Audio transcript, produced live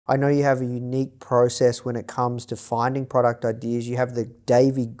I know you have a unique process when it comes to finding product ideas. You have the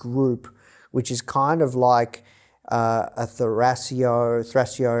Davie Group, which is kind of like a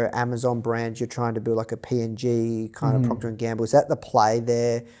Thrasio Amazon brand. You're trying to build like a P&G kind of Procter & Gamble. Is that the play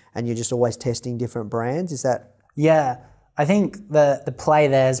there? And you're just always testing different brands? Is that? Yeah, I think the play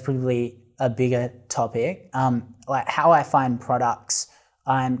there is probably a bigger topic. Like how I find products,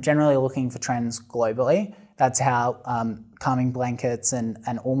 I'm generally looking for trends globally. That's how calming blankets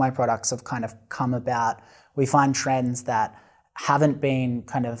and all my products have kind of come about. We find trends that haven't been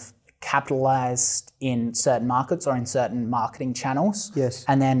kind of capitalized in certain markets or in certain marketing channels. Yes.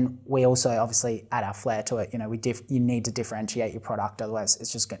 And then we also obviously add our flair to it. You know, you need to differentiate your product, otherwise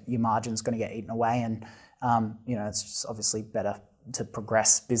it's just your margin's going to get eaten away. And you know, it's just obviously better to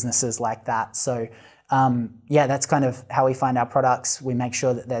progress businesses like that. So yeah, that's kind of how we find our products. We make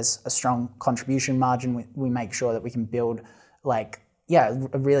sure that there's a strong contribution margin. We make sure that we can build like, yeah,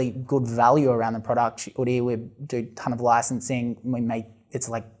 a really good value around the product. Oodie, we do a ton of licensing. We make, it's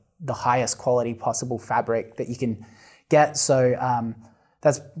like the highest quality possible fabric that you can get. So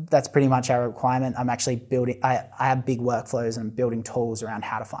that's pretty much our requirement. I'm actually building, I have big workflows and I'm building tools around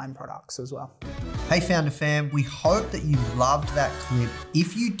how to find products as well. Hey Foundr fam, we hope that you loved that clip.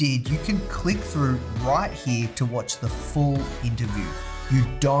 If you did, you can click through right here to watch the full interview. You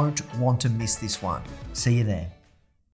don't want to miss this one. See you there.